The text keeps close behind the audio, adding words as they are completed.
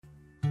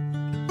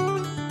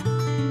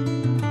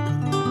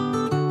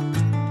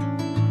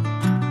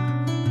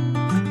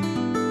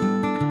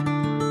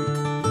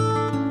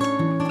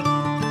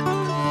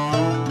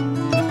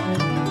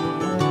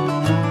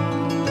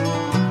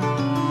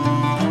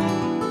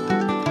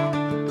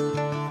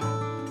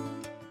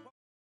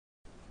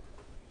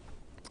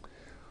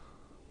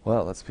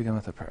Well, let's begin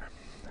with a prayer.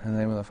 In the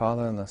name of the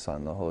Father, and the Son,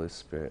 and the Holy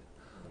Spirit.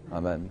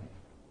 Amen.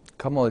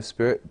 Come, Holy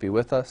Spirit, be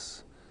with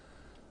us.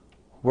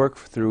 Work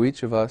through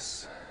each of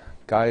us.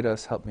 Guide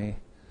us. Help me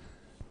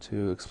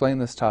to explain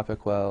this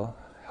topic well.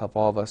 Help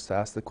all of us to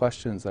ask the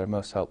questions that are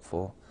most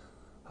helpful.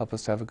 Help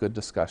us to have a good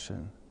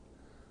discussion.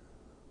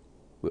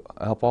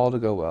 Help all to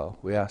go well.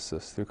 We ask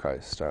this through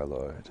Christ our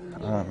Lord.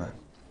 Amen.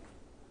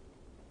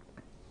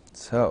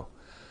 So,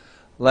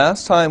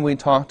 last time we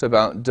talked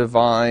about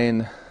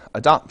divine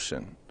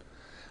adoption.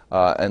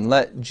 And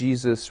let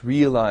Jesus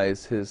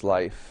realize his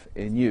life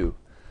in you.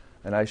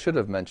 And I should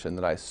have mentioned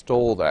that I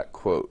stole that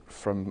quote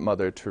from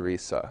Mother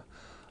Teresa.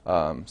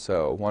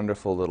 So a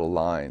wonderful little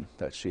line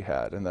that she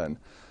had. And then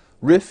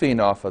riffing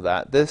off of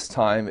that, this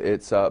time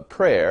it's a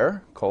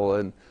prayer,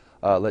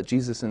 let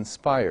Jesus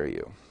inspire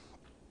you.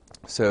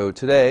 So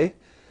today,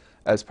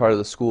 as part of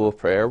the School of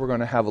Prayer, we're going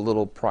to have a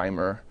little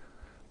primer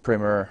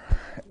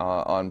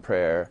on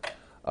prayer.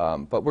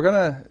 But we're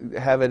going to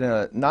have it in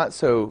a not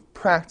so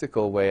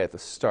practical way at the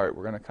start.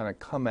 We're going to kind of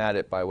come at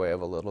it by way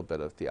of a little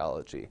bit of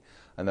theology,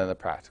 and then the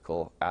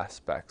practical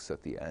aspects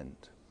at the end.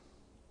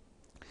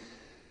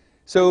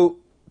 So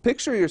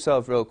picture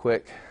yourself real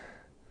quick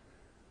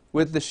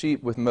with the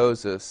sheep with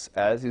Moses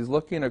as he's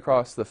looking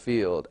across the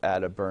field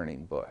at a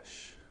burning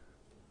bush.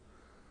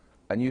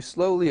 And you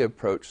slowly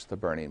approach the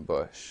burning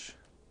bush.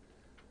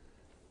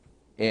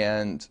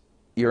 And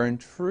you're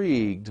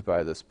intrigued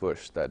by this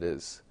bush that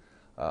is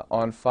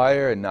on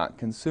fire and not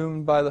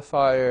consumed by the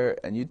fire,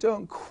 and you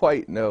don't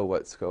quite know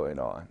what's going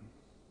on.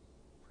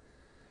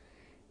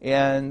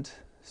 And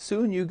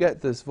soon you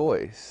get this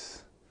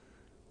voice,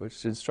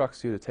 which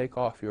instructs you to take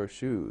off your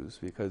shoes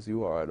because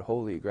you are on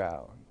holy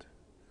ground.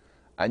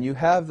 And you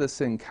have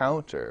this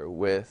encounter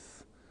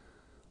with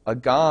a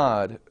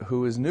God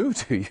who is new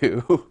to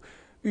you,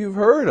 you've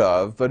heard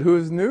of, but who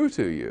is new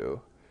to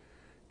you,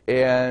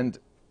 and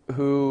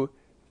who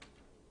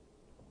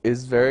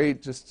is very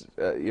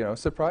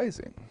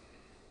surprising.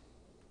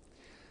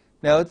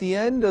 Now, at the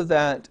end of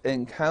that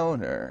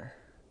encounter,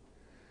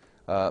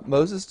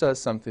 Moses does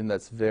something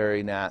that's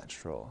very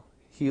natural.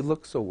 He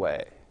looks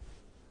away.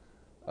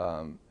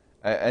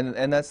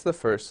 And that's the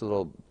first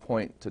little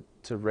point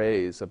to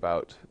raise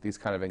about these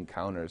kind of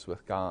encounters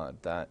with God,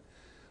 that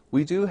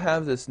we do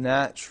have this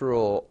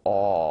natural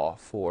awe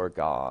for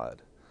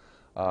God,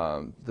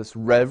 this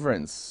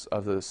reverence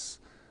of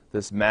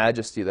this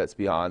majesty that's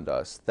beyond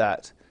us,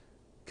 that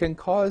can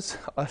cause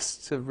us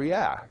to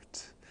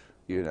react,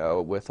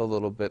 with a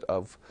little bit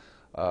of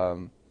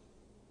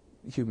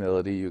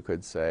humility, you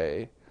could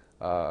say.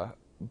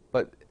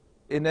 But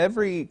in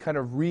every kind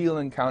of real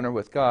encounter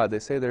with God, they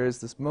say there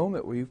is this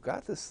moment where you've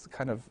got this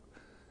kind of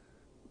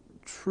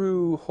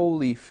true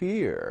holy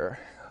fear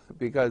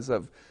because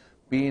of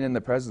being in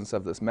the presence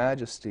of this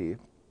majesty.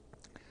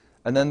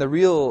 And then the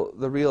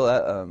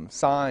real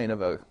sign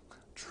of a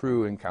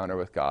true encounter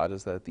with God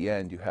is that at the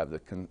end you have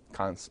the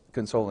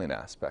consoling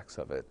aspects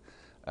of it,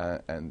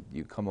 and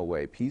you come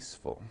away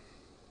peaceful.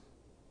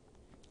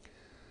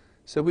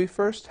 So we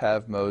first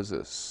have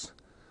Moses,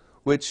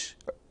 which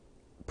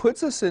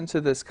puts us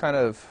into this kind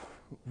of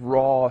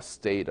raw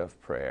state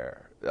of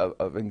prayer,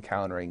 of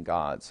encountering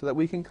God, so that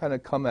we can kind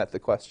of come at the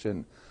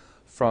question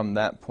from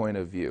that point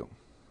of view.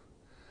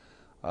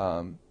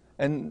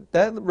 And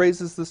that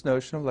raises this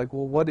notion of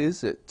well, what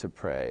is it to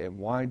pray, and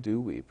why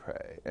do we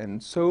pray?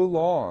 And so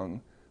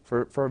long,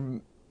 for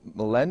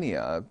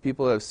millennia,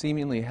 people have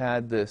seemingly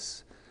had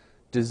this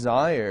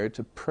desire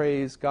to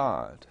praise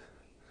God,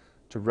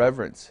 to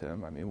reverence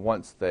Him. I mean,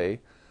 once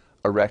they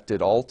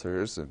erected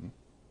altars and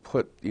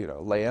put,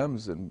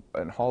 lambs and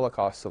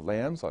holocausts of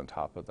lambs on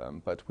top of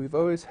them, but we've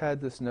always had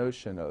this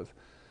notion of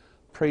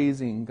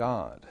praising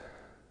God.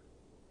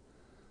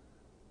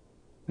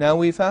 Now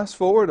we fast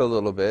forward a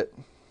little bit,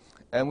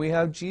 and we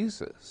have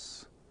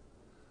Jesus.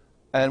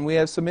 And we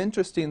have some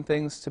interesting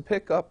things to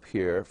pick up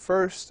here.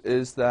 First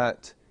is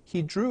that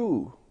He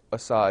drew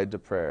aside to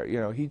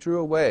prayer. He drew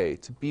away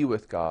to be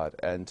with God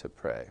and to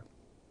pray.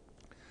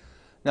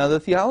 Now the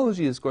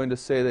theology is going to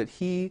say that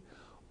He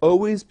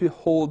always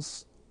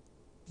beholds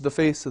the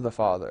face of the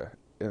Father,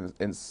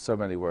 in so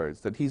many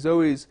words, that He's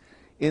always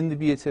in the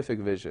beatific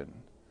vision.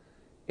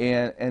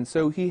 And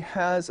so He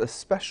has a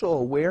special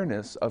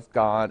awareness of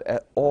God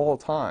at all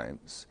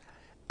times,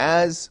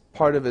 as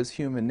part of His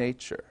human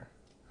nature.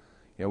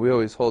 We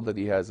always hold that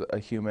He has a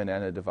human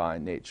and a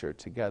divine nature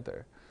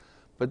together.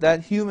 But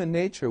that human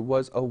nature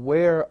was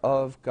aware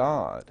of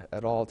God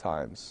at all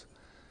times.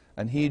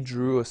 And He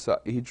drew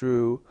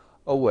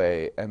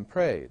away and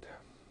prayed.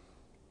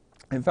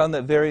 And found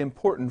that very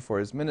important for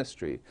His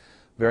ministry,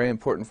 very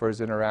important for His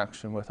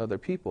interaction with other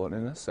people, and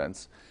in a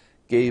sense,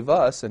 gave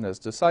us and His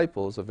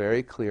disciples a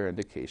very clear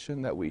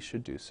indication that we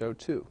should do so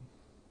too.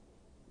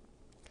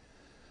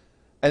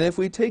 And if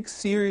we take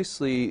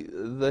seriously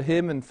the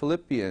hymn in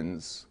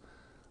Philippians,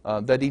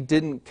 that he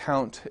didn't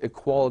count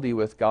equality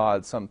with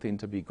God something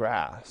to be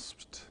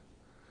grasped,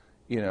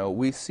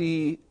 we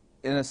see,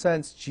 in a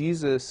sense,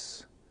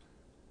 Jesus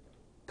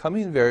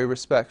coming very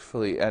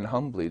respectfully and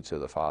humbly to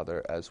the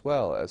Father as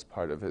well as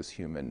part of his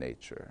human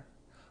nature,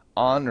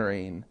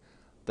 honoring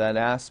that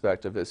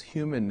aspect of his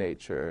human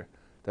nature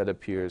that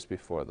appears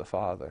before the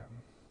Father.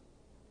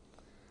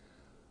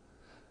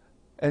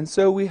 And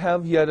so we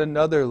have yet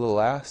another little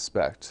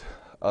aspect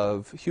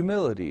of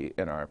humility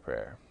in our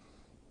prayer.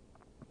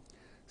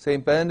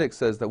 St. Benedict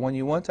says that when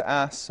you want to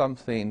ask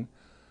something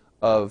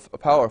of a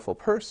powerful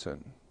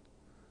person,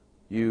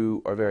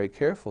 you are very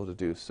careful to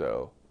do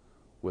so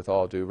with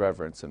all due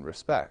reverence and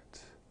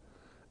respect.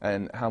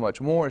 And how much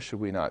more should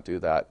we not do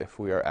that if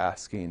we are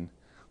asking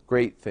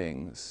great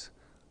things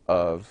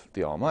of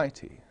the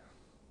Almighty?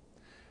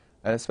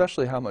 And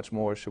especially how much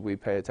more should we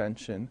pay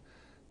attention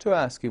to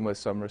asking with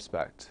some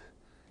respect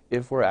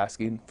if we're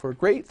asking for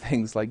great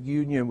things like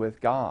union with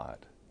God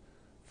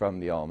from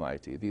the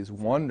Almighty, these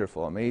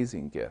wonderful,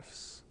 amazing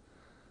gifts.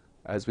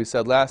 As we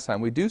said last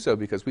time, we do so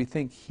because we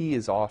think he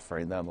is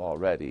offering them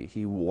already.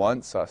 He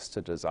wants us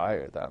to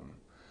desire them,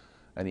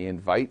 and he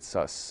invites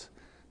us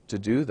to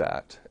do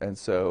that. And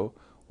so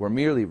we're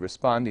merely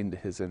responding to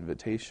his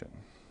invitation.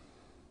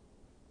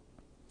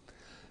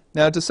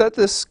 Now, to set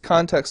this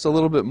context a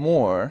little bit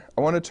more,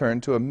 I want to turn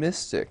to a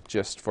mystic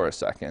just for a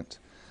second.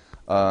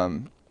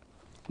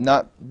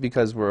 Not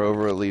because we're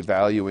overly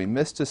valuing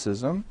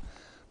mysticism,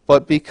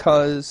 but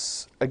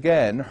because,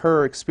 again,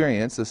 her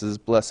experience, this is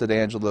Blessed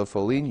Angela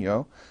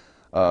Foligno,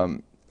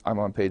 I'm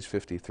on page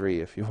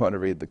 53 if you want to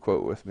read the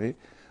quote with me,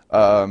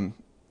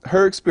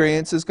 her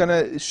experience is going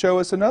to show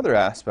us another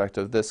aspect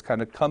of this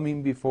kind of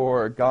coming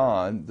before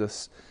God,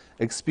 this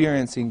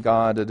experiencing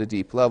God at a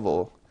deep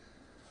level,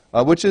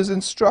 which is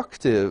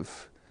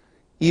instructive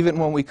even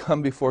when we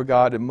come before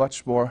God in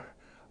much more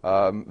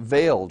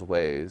veiled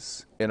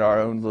ways in our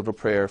own little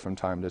prayer from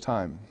time to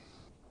time.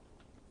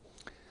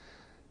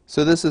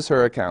 So this is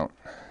her account.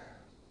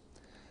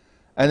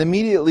 And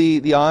immediately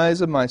the eyes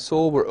of my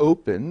soul were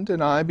opened,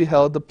 and I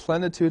beheld the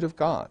plenitude of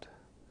God,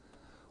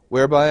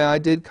 whereby I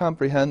did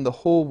comprehend the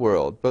whole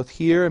world, both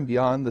here and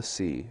beyond the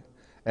sea,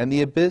 and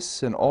the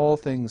abyss and all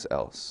things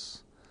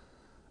else.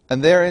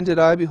 And therein did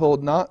I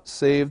behold not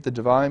save the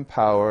divine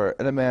power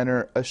in a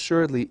manner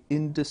assuredly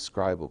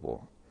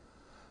indescribable,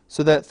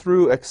 so that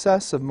through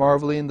excess of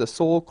marveling the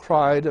soul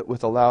cried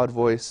with a loud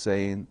voice,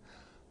 saying,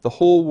 the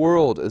whole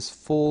world is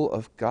full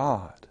of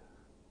God.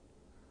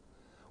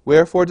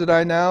 Wherefore did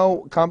I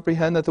now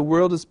comprehend that the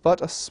world is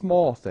but a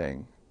small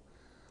thing.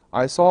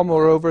 I saw,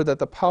 moreover, that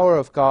the power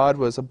of God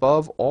was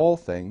above all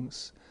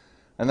things,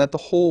 and that the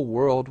whole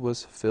world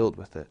was filled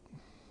with it.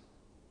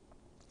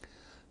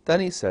 Then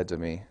he said to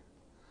me,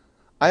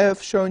 I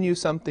have shown you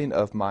something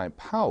of my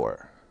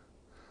power,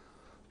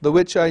 the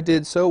which I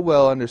did so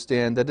well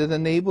understand that it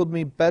enabled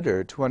me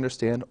better to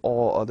understand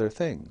all other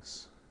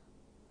things.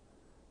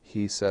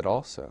 He said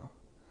also,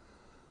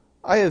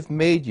 I have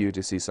made you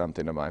to see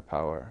something of my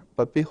power,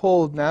 but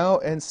behold now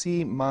and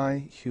see my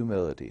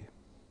humility.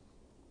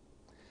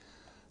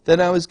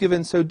 Then I was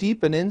given so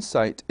deep an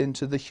insight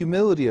into the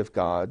humility of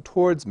God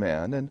towards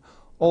man and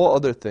all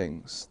other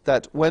things,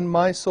 that when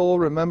my soul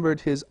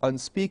remembered his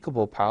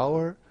unspeakable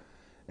power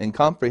and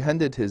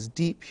comprehended his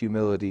deep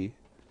humility,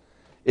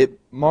 it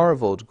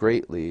marveled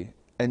greatly,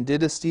 and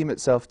did esteem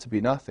itself to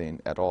be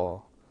nothing at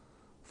all,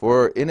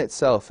 for in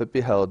itself it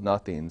beheld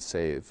nothing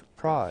save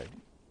pride.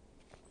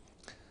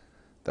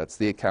 That's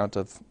the account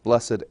of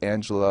Blessed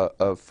Angela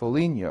of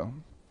Foligno.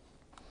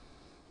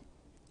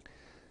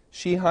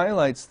 She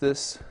highlights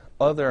this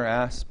other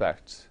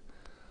aspect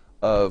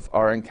of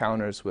our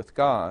encounters with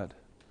God,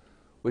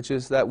 which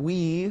is that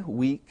we,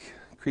 weak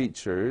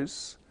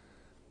creatures,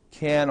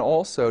 can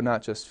also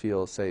not just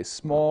feel, say,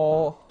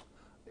 small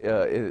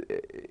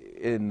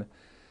in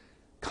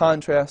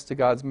contrast to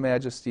God's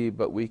majesty,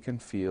 but we can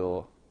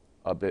feel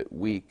a bit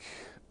weak,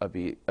 a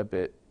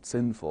bit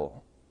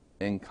sinful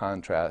in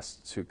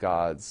contrast to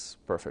God's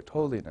perfect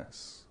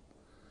holiness.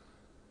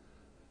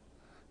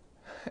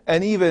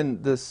 And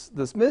even this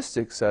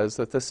mystic says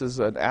that this is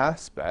an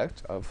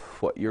aspect of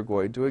what you're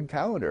going to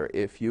encounter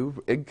if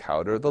you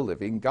encounter the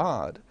living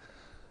God.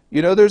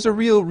 You know, there's a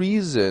real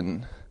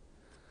reason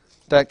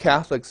that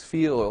Catholics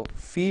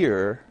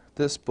fear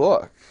this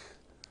book.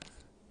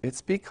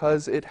 It's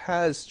because it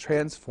has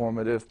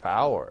transformative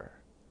power,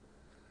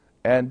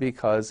 and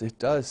because it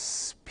does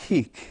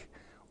speak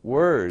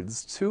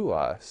words to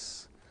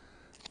us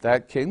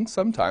that can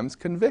sometimes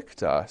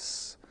convict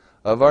us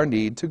of our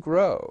need to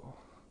grow.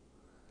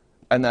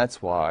 And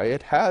that's why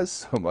it has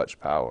so much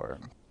power.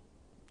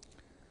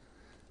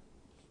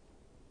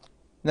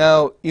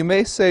 Now, you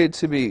may say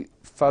to me,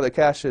 Father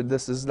Cassian,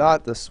 this is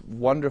not this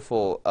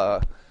wonderful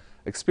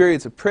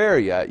experience of prayer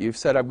yet. You've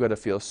said I'm going to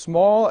feel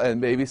small, and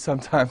maybe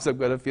sometimes I'm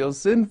going to feel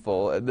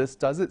sinful, and this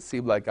doesn't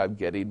seem like I'm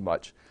getting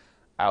much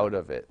out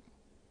of it.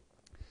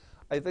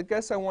 I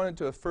guess I wanted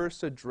to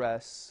first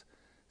address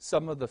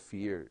some of the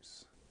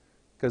fears,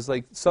 because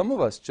some of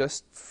us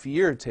just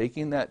fear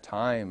taking that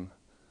time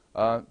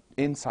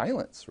in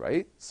silence,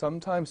 right?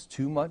 Sometimes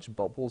too much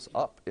bubbles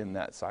up in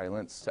that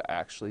silence to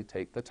actually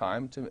take the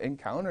time to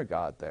encounter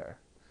God there.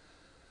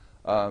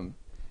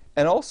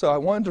 And also, I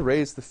wanted to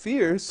raise the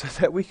fears so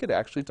that we could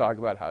actually talk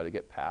about how to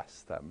get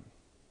past them.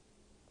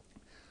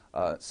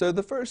 So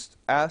the first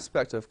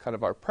aspect of kind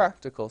of our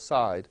practical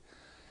side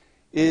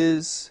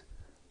is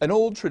an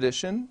old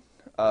tradition,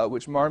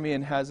 which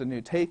Marmion has a new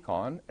take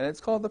on, and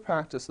it's called the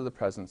practice of the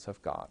presence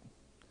of God.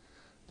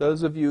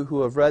 Those of you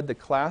who have read the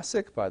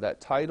classic by that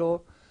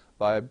title,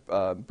 by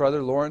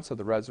Brother Lawrence of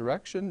the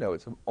Resurrection, know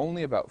it's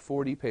only about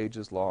 40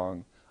 pages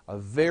long, a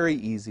very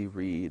easy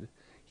read.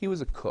 He was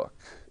a cook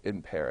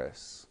in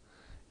Paris,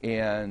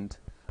 and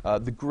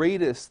the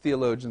greatest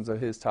theologians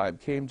of his time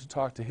came to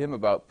talk to him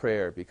about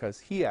prayer because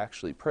he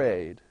actually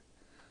prayed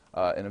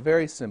in a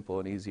very simple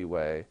and easy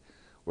way,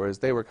 whereas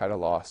they were kind of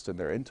lost in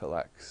their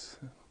intellects.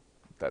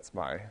 That's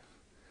my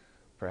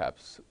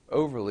perhaps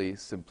overly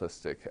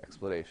simplistic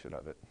explanation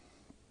of it.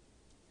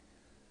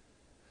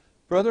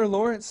 Brother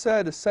Lawrence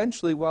said,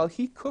 essentially, while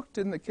he cooked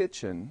in the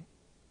kitchen,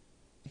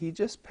 he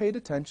just paid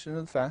attention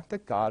to the fact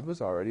that God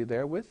was already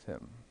there with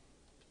him.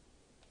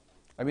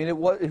 I mean, it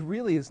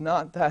really is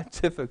not that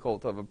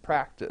difficult of a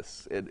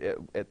practice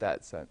at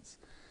that sense.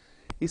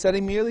 He said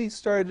he merely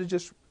started to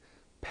just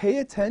pay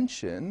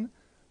attention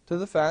to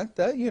the fact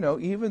that,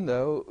 even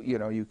though,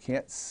 you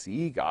can't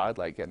see God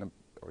like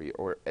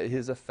or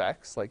his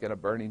effects like in a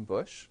burning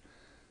bush,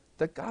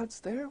 that God's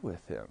there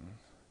with him.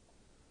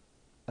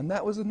 And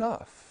that was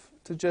enough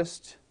to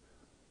just,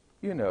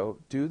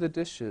 do the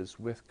dishes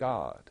with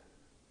God.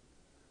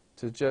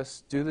 To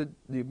just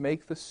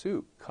make the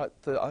soup, cut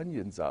the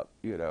onions up,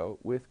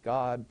 with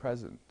God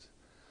present.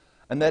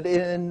 And that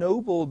it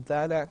ennobled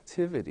that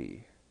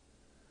activity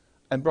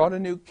and brought a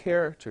new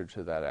character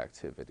to that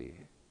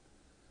activity.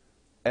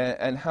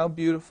 And how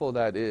beautiful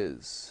that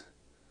is.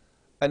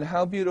 And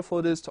how beautiful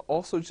it is to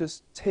also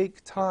just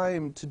take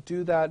time to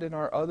do that in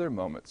our other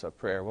moments of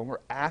prayer, when we're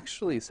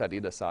actually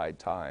setting aside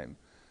time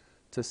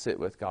to sit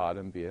with God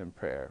and be in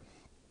prayer.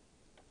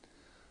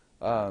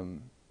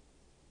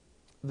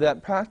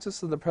 That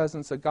practice of the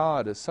presence of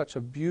God is such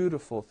a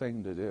beautiful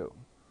thing to do.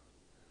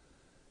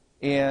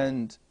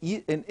 And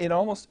in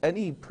almost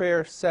any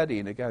prayer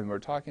setting, again, we're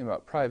talking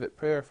about private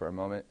prayer for a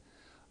moment,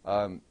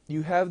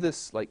 you have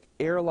this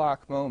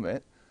airlock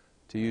moment,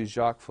 to use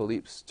Jacques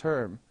Philippe's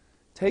term.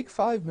 Take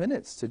 5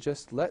 minutes to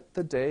just let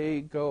the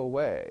day go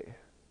away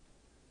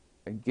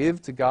and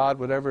give to God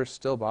whatever's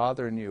still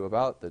bothering you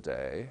about the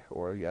day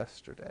or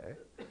yesterday,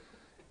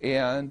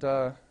 and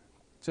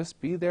just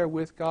be there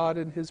with God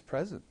in his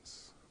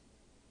presence.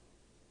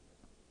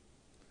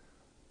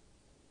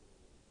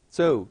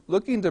 So,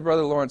 looking to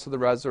Brother Lawrence of the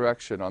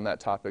Resurrection on that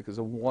topic is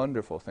a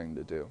wonderful thing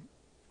to do.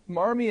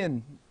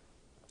 Marmion,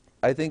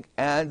 I think,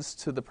 adds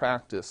to the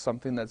practice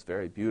something that's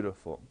very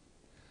beautiful.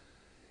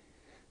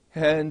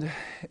 And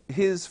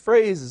his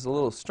phrase is a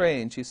little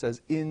strange. He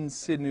says, in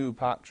sinu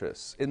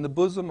patris, in the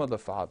bosom of the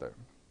Father.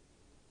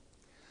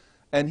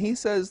 And he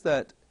says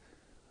that,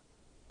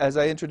 as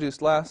I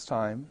introduced last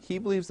time, he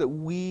believes that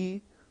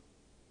we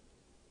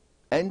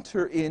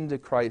enter into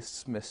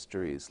Christ's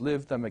mysteries,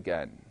 live them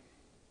again.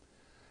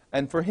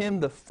 And for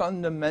him, the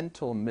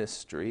fundamental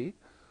mystery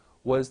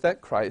was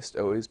that Christ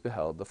always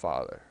beheld the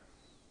Father.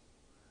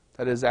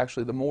 That is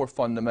actually the more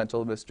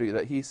fundamental mystery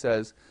that he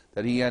says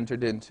that he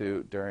entered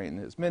into during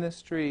his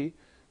ministry,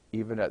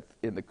 even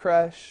in the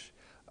creche,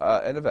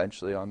 and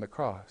eventually on the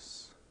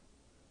cross.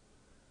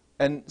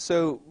 And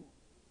so,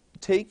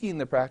 taking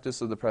the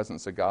practice of the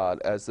presence of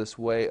God as this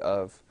way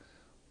of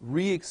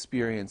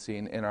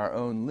re-experiencing in our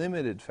own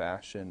limited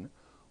fashion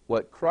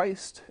what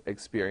Christ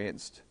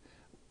experienced,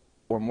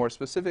 or more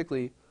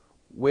specifically,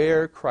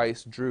 where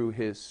Christ drew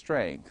his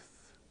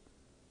strength,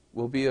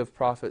 will be of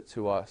profit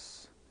to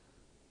us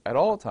at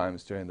all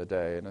times during the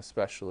day, and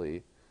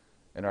especially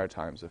in our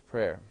times of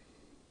prayer.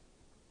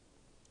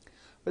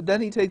 But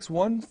then he takes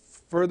one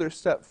further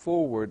step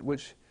forward,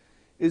 which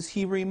is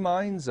he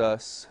reminds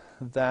us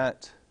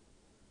that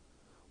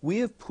we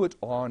have put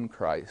on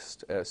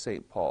Christ, as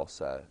St. Paul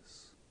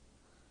says.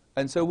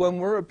 And so when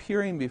we're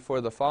appearing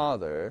before the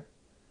Father,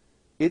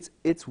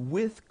 it's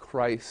with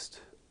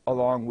Christ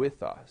along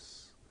with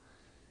us.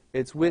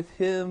 It's with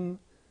him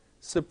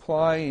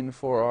supplying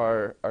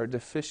for our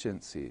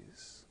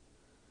deficiencies.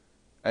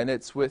 And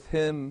it's with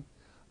him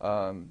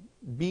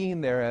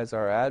being there as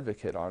our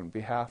advocate on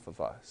behalf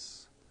of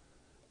us.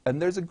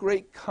 And there's a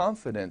great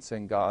confidence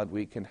in God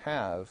we can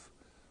have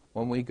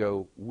when we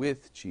go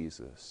with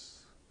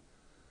Jesus.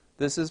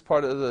 This is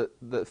part of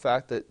the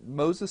fact that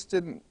Moses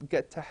didn't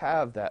get to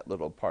have that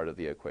little part of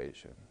the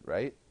equation,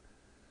 right?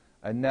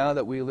 And now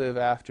that we live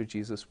after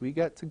Jesus, we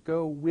get to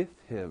go with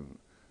him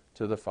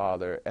to the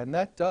Father. And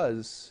that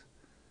does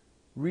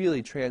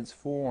really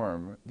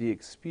transform the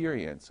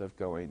experience of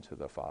going to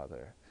the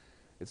Father.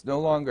 It's no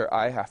longer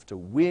I have to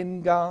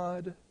win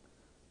God,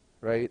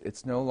 right?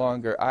 It's no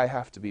longer I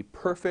have to be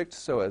perfect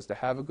so as to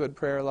have a good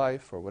prayer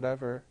life or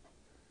whatever.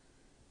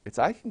 It's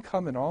I can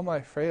come in all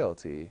my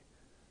frailty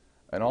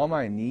and all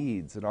my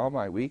needs and all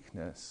my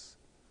weakness,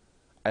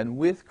 and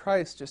with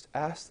Christ just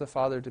ask the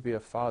Father to be a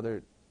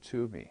father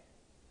to me.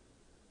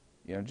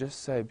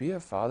 Just say, be a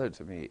father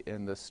to me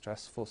in this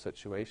stressful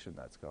situation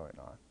that's going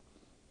on.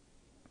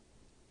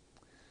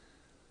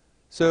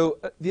 So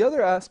the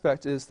other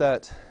aspect is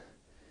that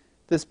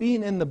this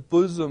being in the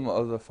bosom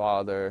of the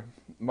Father,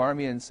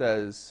 Marmion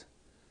says,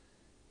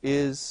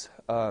 is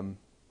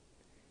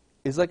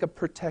like a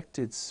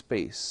protected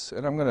space.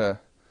 And I'm going to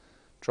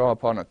draw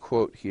upon a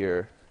quote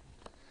here.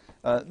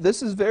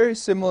 This is very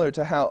similar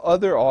to how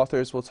other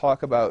authors will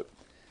talk about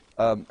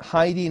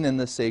hiding in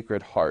the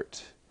Sacred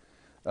Heart.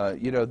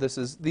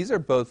 These are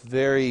both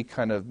very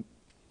kind of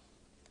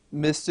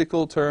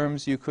mystical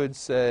terms, you could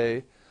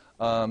say,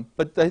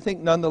 but I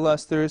think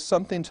nonetheless there is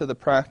something to the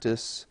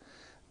practice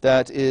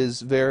that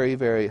is very,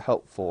 very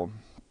helpful.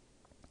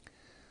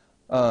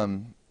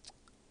 Here's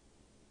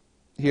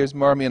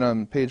Marmion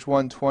on page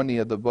 120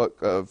 of the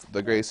book of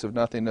The Grace of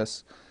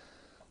Nothingness.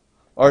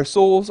 Our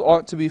souls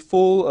ought to be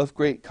full of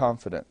great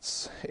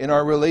confidence. In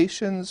our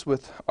relations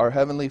with our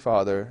Heavenly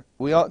Father,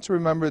 we ought to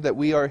remember that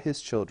we are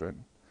His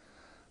children,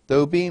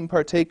 though being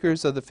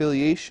partakers of the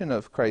filiation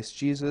of Christ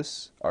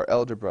Jesus, our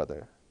elder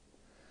brother.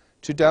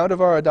 To doubt of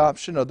our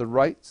adoption of the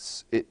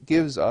rights it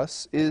gives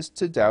us is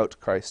to doubt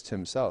Christ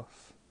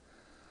Himself.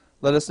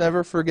 Let us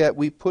never forget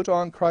we put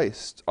on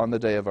Christ on the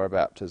day of our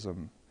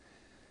baptism.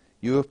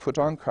 You have put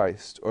on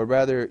Christ, or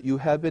rather, you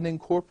have been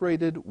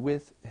incorporated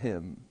with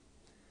Him.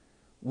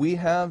 We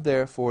have,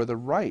 therefore, the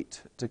right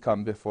to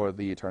come before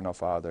the Eternal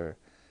Father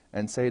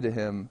and say to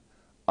Him,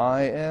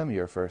 I am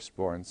your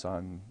firstborn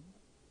son,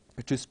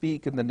 to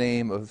speak in the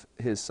name of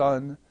His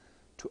Son,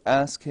 to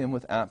ask Him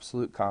with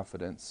absolute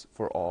confidence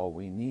for all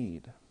we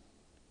need.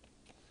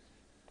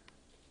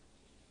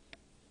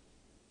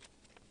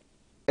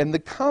 And the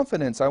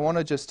confidence, I want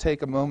to just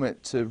take a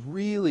moment to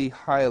really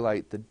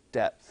highlight the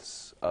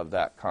depths of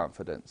that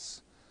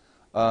confidence.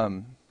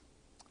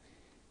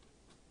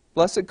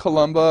 Blessed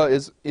Columba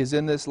is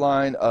in this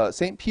line.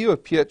 St. Pio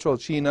of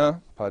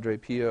Pietrelcina, Padre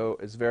Pio,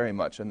 is very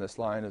much in this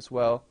line as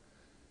well.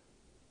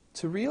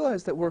 To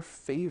realize that we're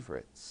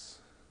favorites.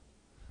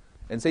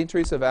 And St.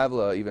 Teresa of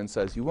Avila even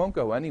says, you won't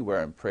go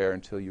anywhere in prayer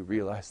until you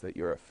realize that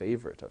you're a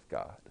favorite of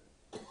God.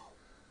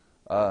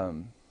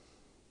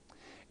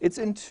 It's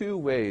in two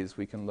ways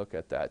we can look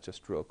at that,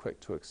 just real quick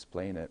to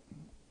explain it.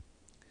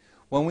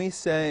 When we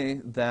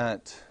say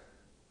that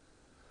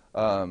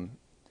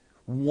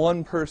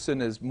one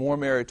person is more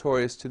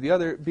meritorious to the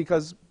other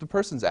because the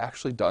person's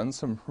actually done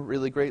some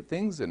really great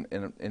things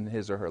in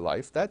his or her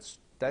life, that's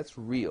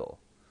real.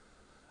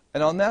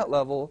 And on that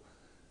level,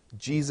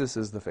 Jesus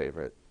is the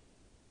favorite.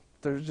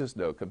 There's just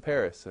no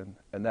comparison,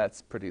 and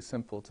that's pretty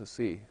simple to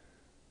see.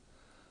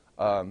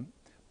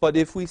 But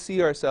if we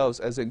see ourselves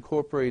as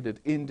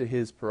incorporated into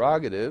His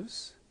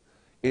prerogatives,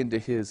 into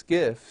His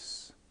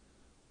gifts,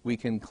 we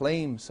can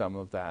claim some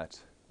of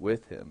that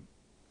with Him.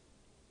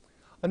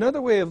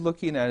 Another way of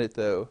looking at it,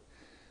 though,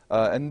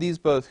 and these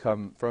both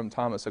come from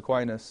Thomas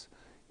Aquinas,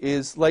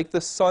 is like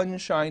the sun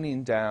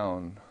shining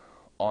down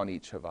on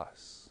each of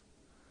us.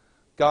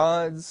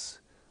 God's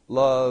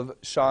love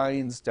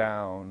shines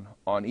down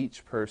on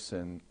each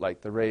person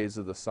like the rays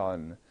of the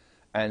sun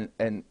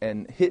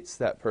and hits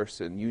that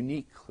person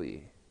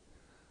uniquely.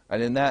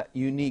 And in that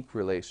unique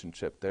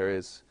relationship, there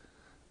is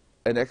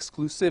an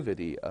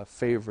exclusivity, a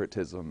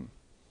favoritism.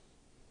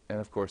 And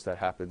of course, that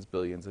happens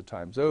billions of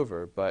times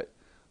over, but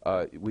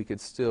we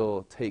could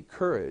still take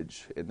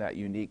courage in that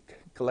unique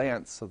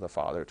glance of the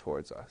Father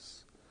towards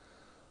us.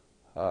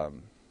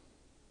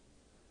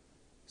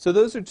 So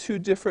those are two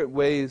different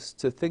ways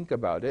to think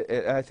about it.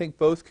 And I think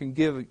both can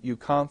give you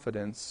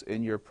confidence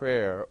in your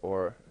prayer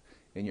or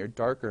in your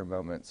darker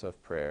moments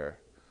of prayer,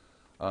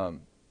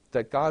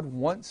 that God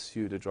wants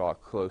you to draw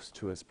close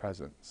to His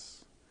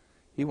presence.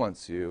 He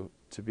wants you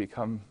to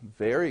become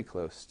very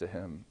close to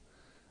Him.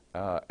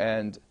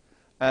 And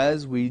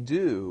as we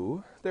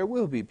do, there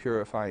will be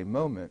purifying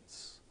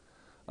moments.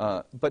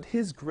 But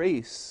His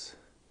grace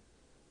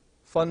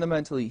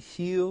fundamentally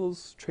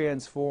heals,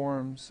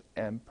 transforms,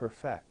 and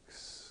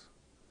perfects.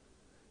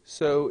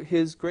 So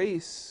His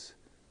grace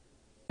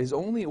is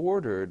only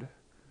ordered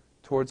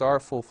towards our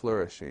full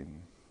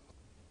flourishing.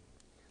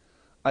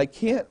 I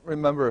can't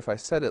remember if I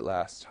said it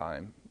last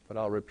time, but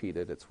I'll repeat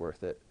it, it's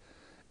worth it.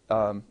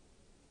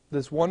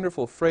 This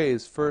wonderful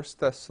phrase, 1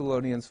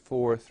 Thessalonians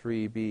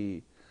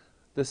 4:3b,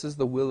 this is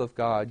the will of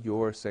God,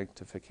 your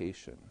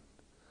sanctification.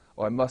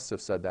 Oh, I must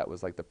have said that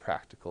was like the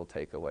practical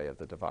takeaway of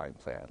the divine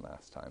plan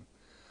last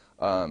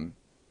time.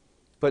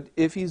 But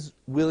if He's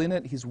willing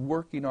it, He's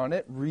working on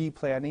it,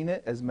 replanning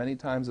it as many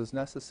times as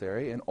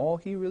necessary, and all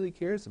He really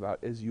cares about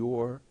is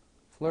your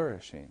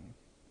flourishing.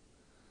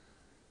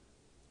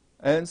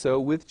 And so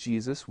with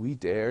Jesus, we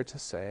dare to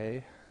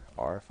say,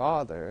 Our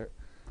Father,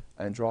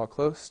 and draw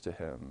close to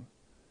Him.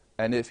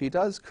 And if He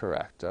does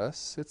correct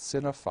us, it's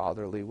in a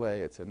fatherly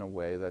way. It's in a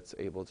way that's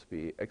able to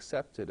be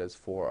accepted as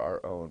for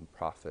our own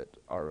profit,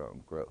 our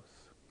own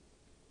growth.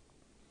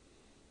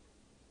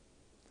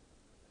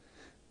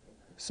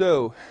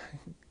 So,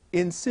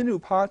 in sinu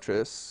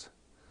patris,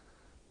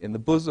 in the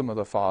bosom of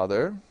the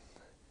Father,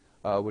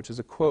 which is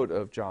a quote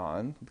of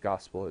John, the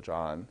Gospel of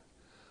John,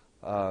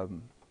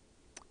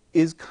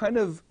 is kind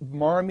of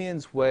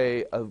Marmion's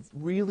way of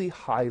really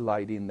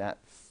highlighting that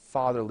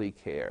fatherly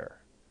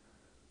care.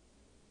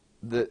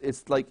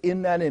 it's like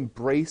in that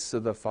embrace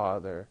of the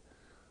Father,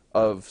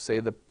 of, say,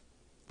 the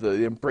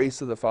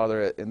embrace of the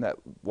Father in that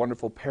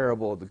wonderful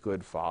parable of the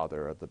good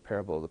father, or the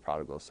parable of the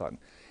prodigal son.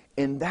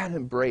 In that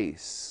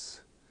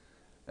embrace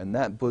and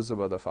that bosom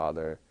of the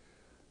Father,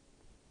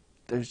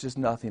 there's just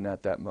nothing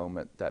at that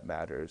moment that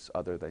matters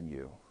other than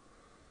you.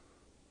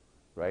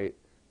 Right?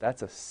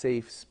 That's a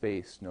safe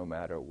space no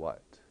matter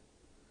what.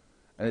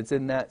 And it's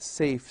in that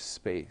safe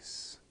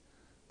space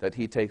that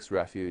he takes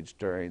refuge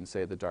during,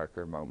 say, the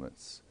darker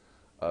moments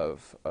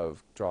of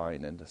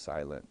drawing into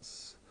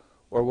silence.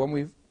 Or when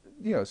we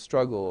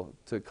struggle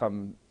to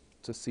come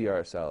to see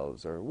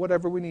ourselves, or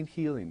whatever we need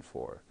healing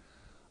for.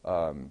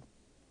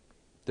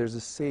 There's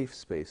a safe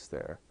space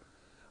there.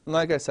 And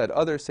like I said,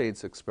 other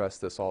saints express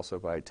this also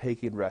by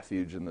taking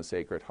refuge in the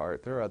Sacred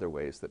Heart. There are other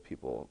ways that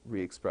people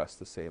re-express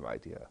the same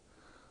idea.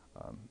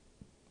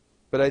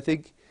 But I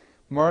think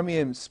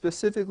Marmion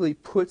specifically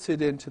puts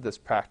it into this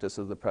practice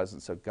of the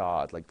presence of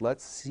God. Like,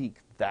 let's seek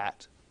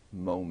that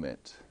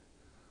moment,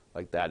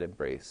 like that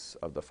embrace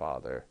of the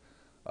Father,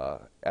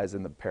 as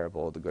in the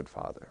parable of the good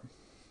father.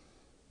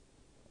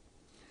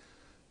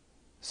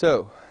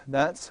 So,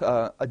 that's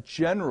a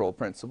general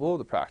principle,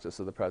 the practice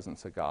of the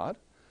presence of God,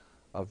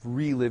 of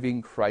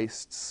reliving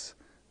Christ's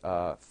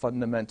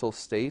fundamental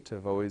state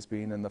of always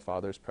being in the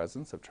Father's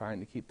presence, of trying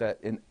to keep that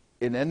in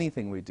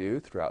anything we do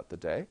throughout the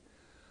day.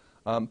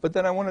 But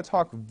then I want to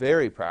talk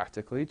very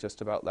practically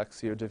just about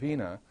Lectio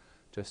Divina,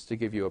 just to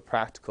give you a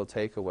practical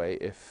takeaway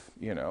if,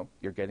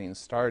 you're getting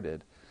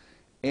started.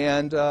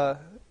 And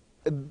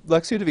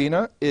Lectio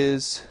Divina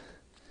is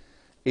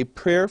a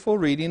prayerful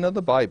reading of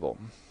the Bible.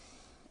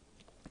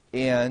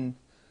 And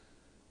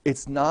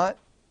it's not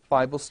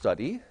Bible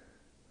study.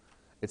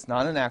 It's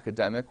not an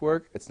academic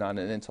work. It's not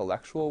an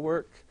intellectual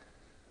work.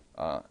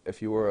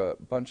 If you were a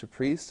bunch of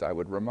priests, I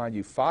would remind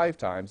you 5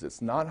 times,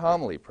 it's not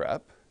homily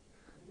prep.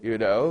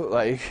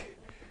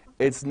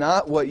 It's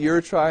not what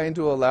you're trying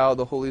to allow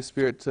the Holy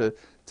Spirit to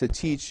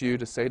teach you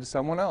to say to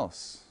someone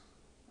else.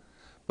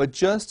 But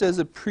just as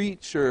a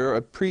preacher,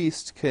 a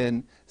priest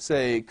can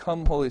say,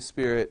 "Come, Holy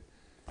Spirit,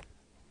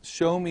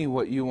 show me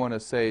what you want to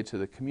say to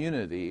the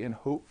community," and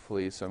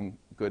hopefully some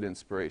good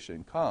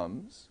inspiration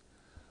comes,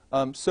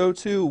 so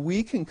too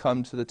we can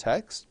come to the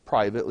text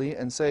privately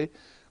and say,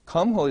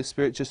 "Come, Holy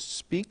Spirit, just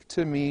speak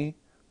to me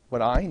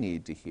what I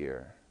need to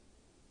hear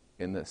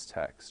in this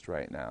text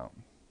right now.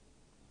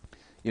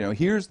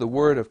 Here's the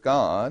Word of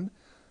God.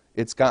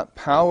 It's got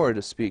power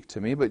to speak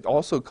to me, but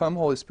also come,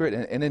 Holy Spirit,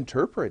 and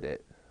interpret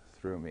it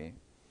through me."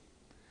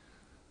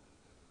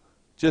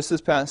 Just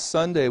this past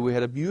Sunday, we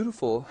had a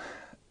beautiful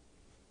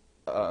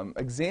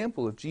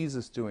example of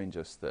Jesus doing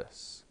just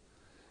this.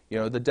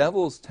 The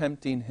devil's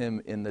tempting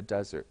him in the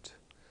desert.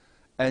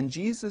 And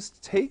Jesus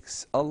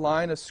takes a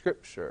line of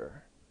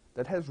Scripture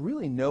that has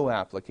really no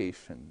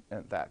application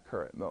at that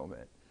current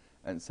moment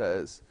and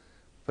says,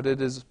 "But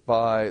it is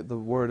by the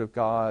Word of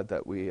God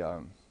that we..."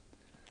 I'm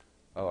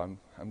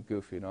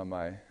goofing on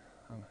my...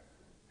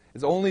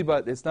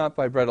 it's not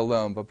by bread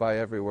alone, but by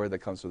every word that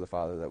comes from the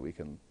Father that we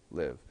can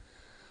live.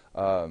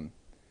 And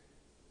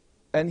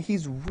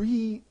he's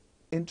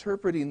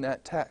reinterpreting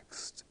that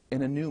text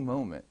in a new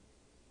moment.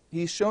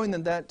 He's showing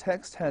that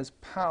text has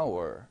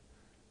power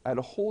at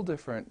a whole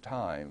different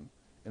time,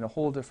 in a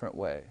whole different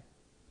way.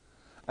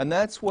 And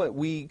that's what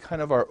we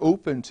kind of are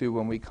open to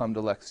when we come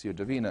to Lectio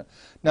Divina.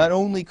 Not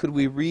only could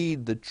we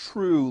read the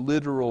true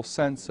literal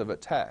sense of a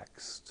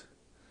text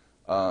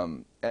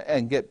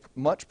and get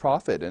much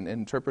profit and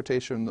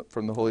interpretation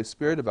from the Holy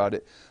Spirit about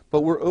it,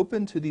 but we're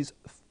open to these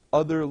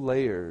other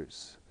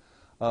layers.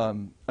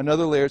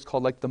 Another layer is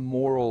called the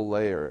moral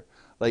layer.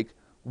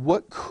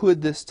 What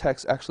could this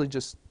text actually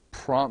just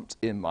prompt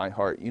in my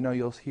heart?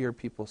 You'll hear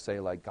people say,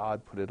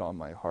 "God put it on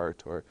my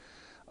heart," or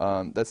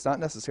that's not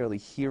necessarily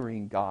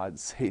hearing God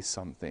say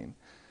something.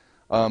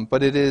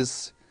 But it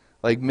is,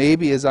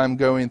 maybe as I'm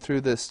going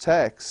through this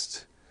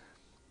text,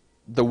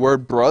 the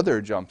word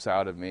brother jumps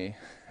out of me,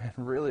 and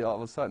really all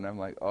of a sudden I'm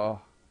like,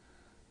 oh,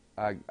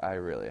 I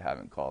really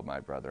haven't called my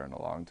brother in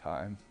a long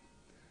time.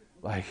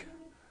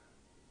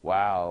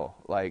 Wow,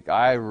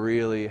 I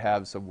really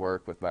have some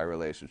work with my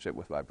relationship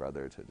with my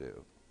brother to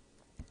do.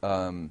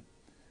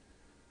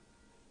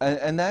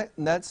 And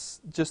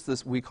that's just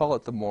this, we call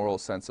it the moral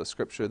sense of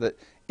Scripture, that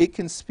it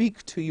can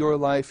speak to your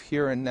life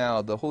here and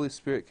now. The Holy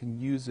Spirit can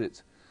use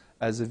it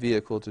as a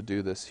vehicle to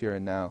do this here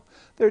and now.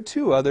 There are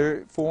 2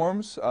 other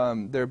forms.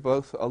 They're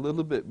both a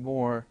little bit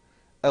more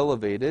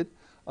elevated.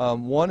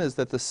 One is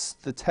that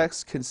the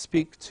text can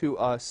speak to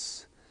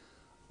us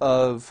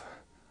of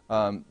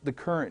the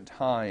current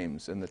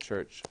times in the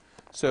church.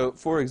 So,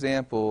 for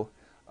example,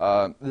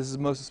 this is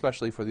most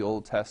especially for the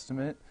Old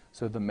Testament.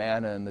 So the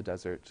manna in the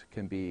desert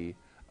can be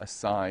a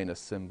sign, a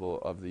symbol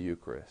of the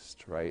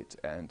Eucharist, right?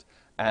 And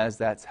as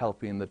that's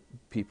helping the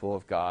people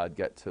of God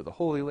get to the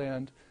Holy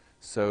Land,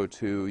 so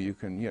too you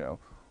can,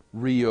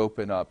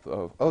 reopen up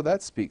of, oh,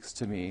 that speaks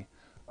to me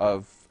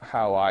of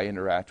how I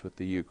interact with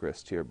the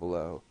Eucharist here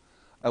below.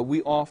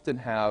 We often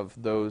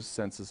have those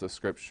senses of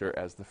Scripture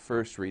as the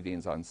first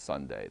readings on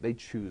Sunday. They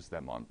choose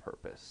them on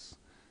purpose.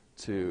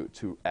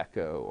 to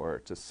echo or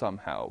to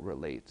somehow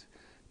relate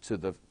to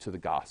the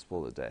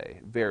gospel of the day.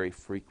 Very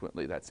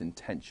frequently, that's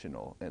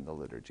intentional in the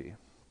liturgy.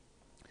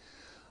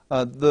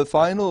 The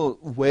final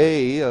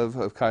way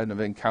of kind of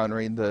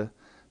encountering the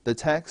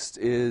text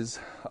is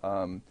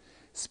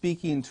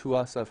speaking to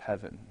us of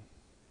heaven.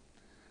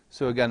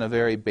 So again, a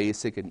very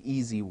basic and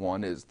easy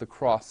one is the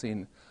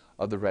crossing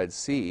of the Red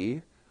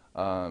Sea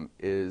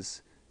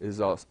is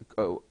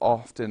also,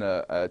 often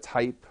a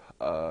type,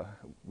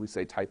 we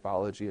say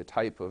typology, a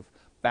type of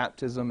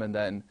baptism, and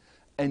then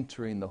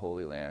entering the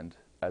Holy Land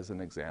as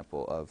an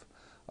example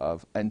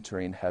of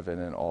entering heaven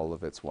in all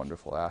of its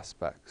wonderful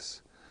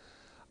aspects.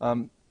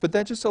 But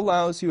that just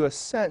allows you a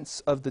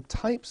sense of the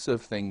types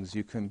of things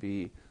you can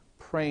be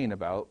praying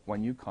about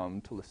when you come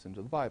to listen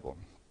to the Bible.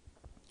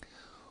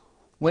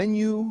 When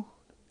you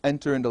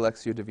enter into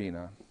Lectio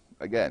Divina,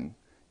 again,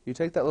 you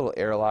take that little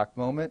airlock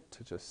moment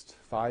to just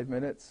 5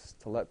 minutes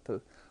to let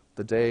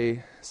the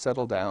day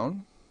settle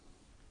down.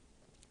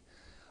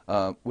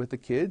 With the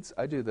kids,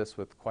 I do this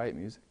with quiet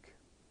music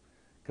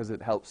because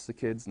it helps the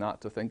kids not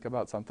to think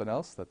about something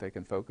else, that they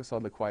can focus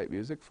on the quiet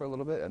music for a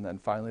little bit, and then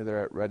finally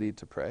they're ready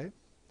to pray.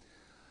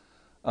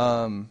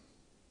 And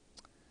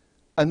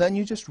then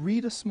you just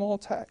read a small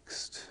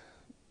text.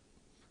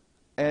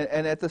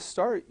 And at the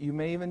start, you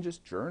may even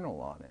just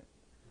journal on it.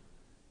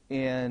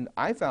 And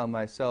I found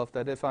myself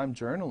that if I'm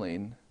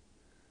journaling,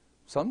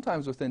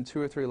 sometimes within 2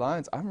 or 3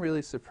 lines, I'm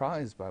really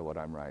surprised by what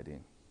I'm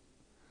writing.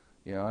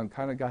 You know, I've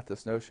kind of got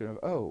this notion of,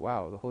 oh,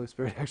 wow, the Holy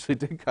Spirit actually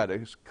did kind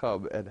of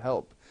come and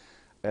help.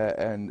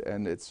 And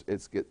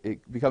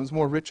it becomes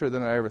more richer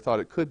than I ever thought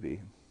it could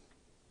be.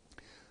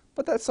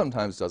 But that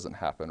sometimes doesn't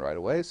happen right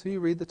away, so you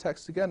read the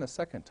text again a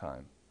second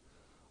time,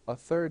 a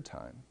third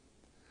time.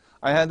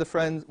 I had the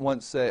friend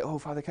once say, oh,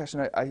 Father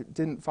Cassian, I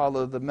didn't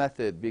follow the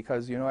method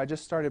because, I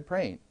just started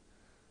praying.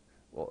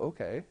 Well,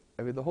 okay.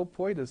 I mean, the whole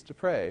point is to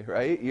pray,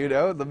 right?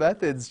 The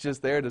method's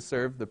just there to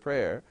serve the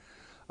prayer.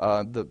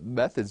 The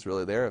method's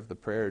really there if the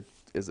prayer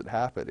isn't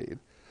happening.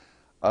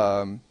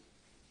 And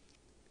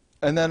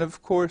then,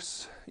 of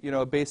course,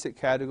 a basic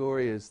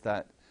category is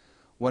that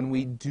when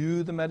we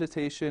do the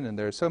meditation, and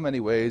there are so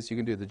many ways, you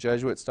can do the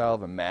Jesuit style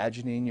of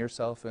imagining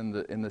yourself in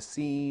the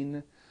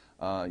scene.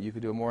 You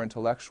could do a more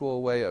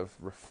intellectual way of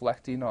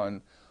reflecting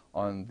on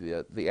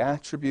the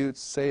attributes,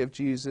 say, of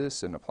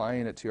Jesus and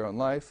applying it to your own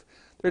life.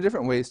 There are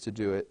different ways to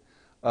do it.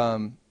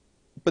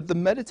 But the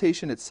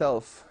meditation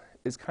itself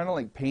is kind of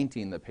like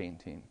painting the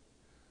painting.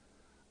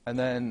 And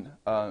then,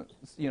 a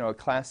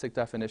classic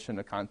definition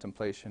of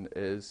contemplation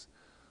is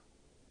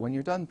when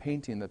you're done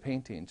painting the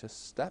painting,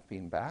 just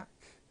stepping back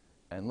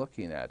and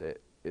looking at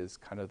it is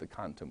kind of the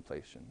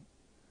contemplation.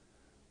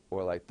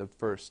 Or like the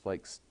first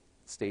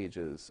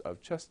stages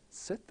of just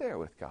sit there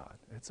with God.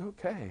 It's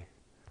okay.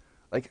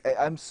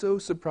 I'm so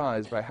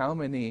surprised by how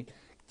many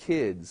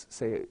kids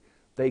say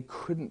they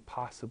couldn't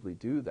possibly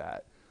do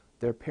that.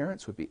 Their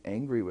parents would be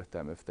angry with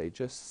them if they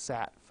just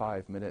sat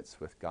 5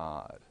 minutes with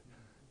God.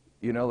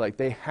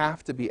 They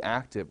have to be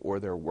active or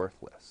they're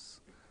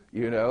worthless.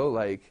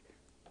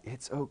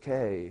 It's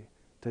okay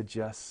to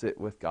just sit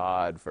with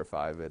God for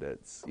 5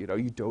 minutes. You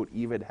don't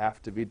even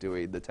have to be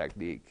doing the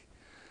technique.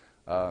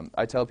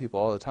 I tell people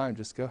all the time,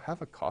 just go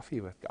have a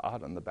coffee with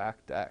God on the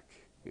back deck.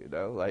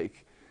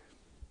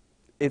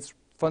 It's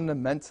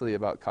fundamentally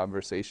about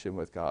conversation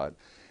with God.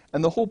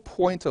 And the whole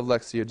point of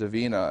Lectio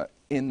Divina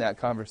in that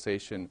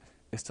conversation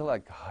is to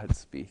let God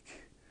speak.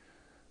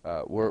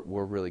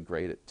 We're really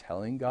great at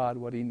telling God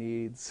what he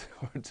needs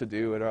to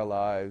do in our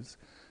lives,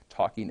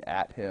 talking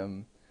at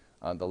him.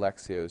 The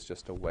Lectio is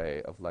just a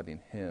way of letting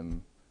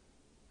him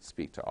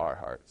speak to our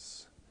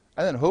hearts.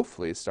 And then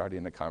hopefully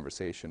starting a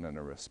conversation and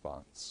a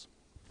response.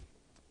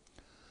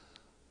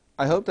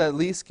 I hope that at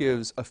least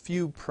gives a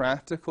few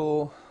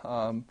practical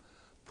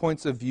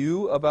points of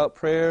view about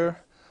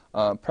prayer,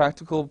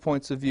 practical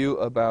points of view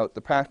about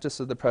the practice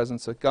of the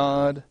presence of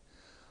God,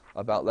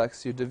 about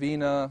Lectio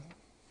Divina,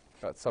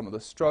 about some of the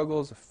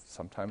struggles,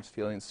 sometimes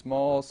feeling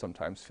small,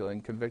 sometimes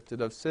feeling convicted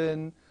of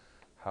sin,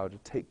 how to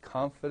take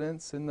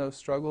confidence in those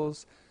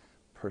struggles,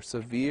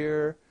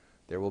 persevere.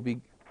 There will be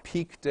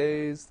peak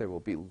days, there will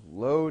be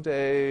low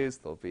days,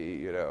 there'll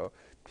be,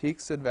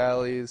 peaks and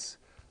valleys.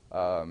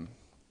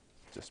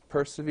 Just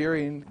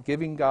persevering,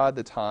 giving God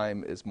the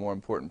time is more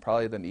important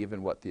probably than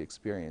even what the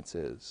experience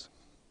is.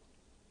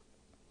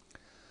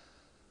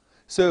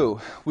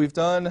 So, we've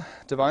done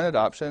divine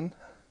adoption.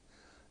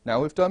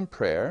 Now we've done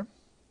prayer.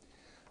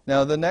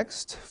 Now the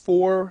next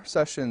 4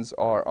 sessions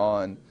are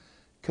on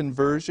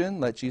conversion,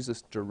 let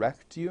Jesus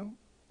direct you.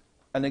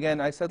 And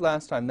again, I said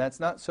last time, that's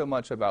not so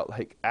much about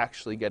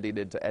actually getting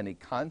into any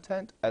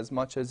content as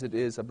much as it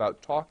is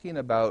about talking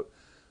about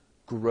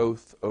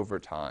growth over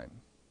time.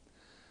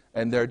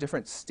 And there are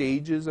different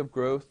stages of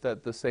growth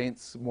that the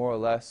saints more or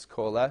less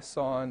coalesce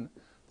on.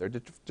 There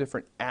are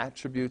different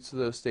attributes of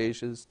those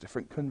stages,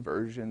 different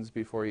conversions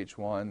before each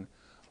one.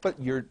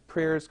 But your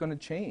prayer is going to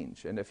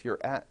change. And if you're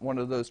at one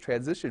of those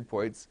transition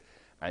points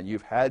and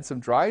you've had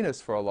some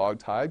dryness for a long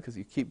time because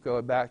you keep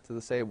going back to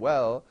the same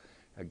well,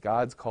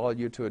 God's called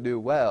you to a new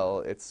well,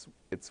 it's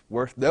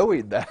worth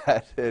knowing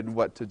that and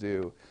what to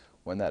do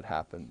when that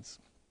happens.